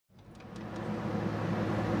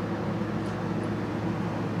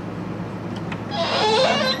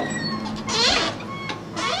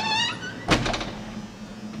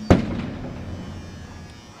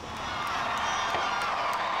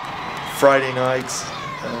Friday nights,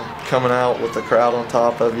 coming out with the crowd on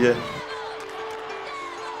top of you.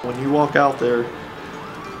 When you walk out there,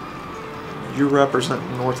 you're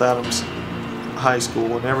representing North Adams High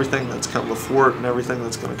School and everything that's come before it and everything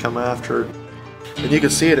that's going to come after it. And you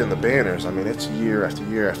can see it in the banners. I mean, it's year after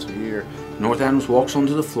year after year. North Adams walks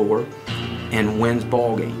onto the floor and wins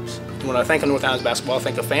ball games. When I think of North Adams basketball, I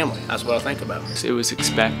think of family. That's what I think about. It was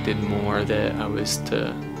expected more that I was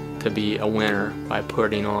to be a winner by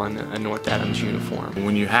putting on a North Adams uniform.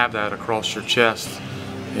 When you have that across your chest,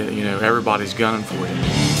 you know, everybody's gunning for you.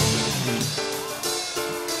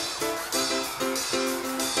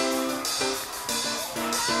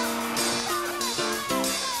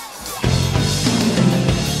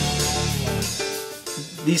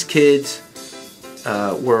 These kids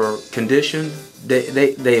were conditioned,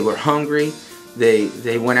 they were hungry,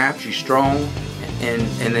 they went after you strong,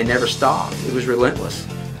 and they never stopped. It was relentless.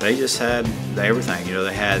 They just had everything, you know,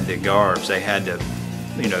 they had the guards, they had the,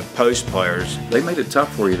 you know, post players. They made it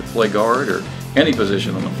tough for you to play guard or any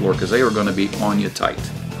position on the floor because they were going to be on you tight.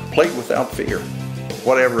 Played without fear.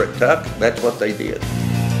 Whatever it took, that's what they did.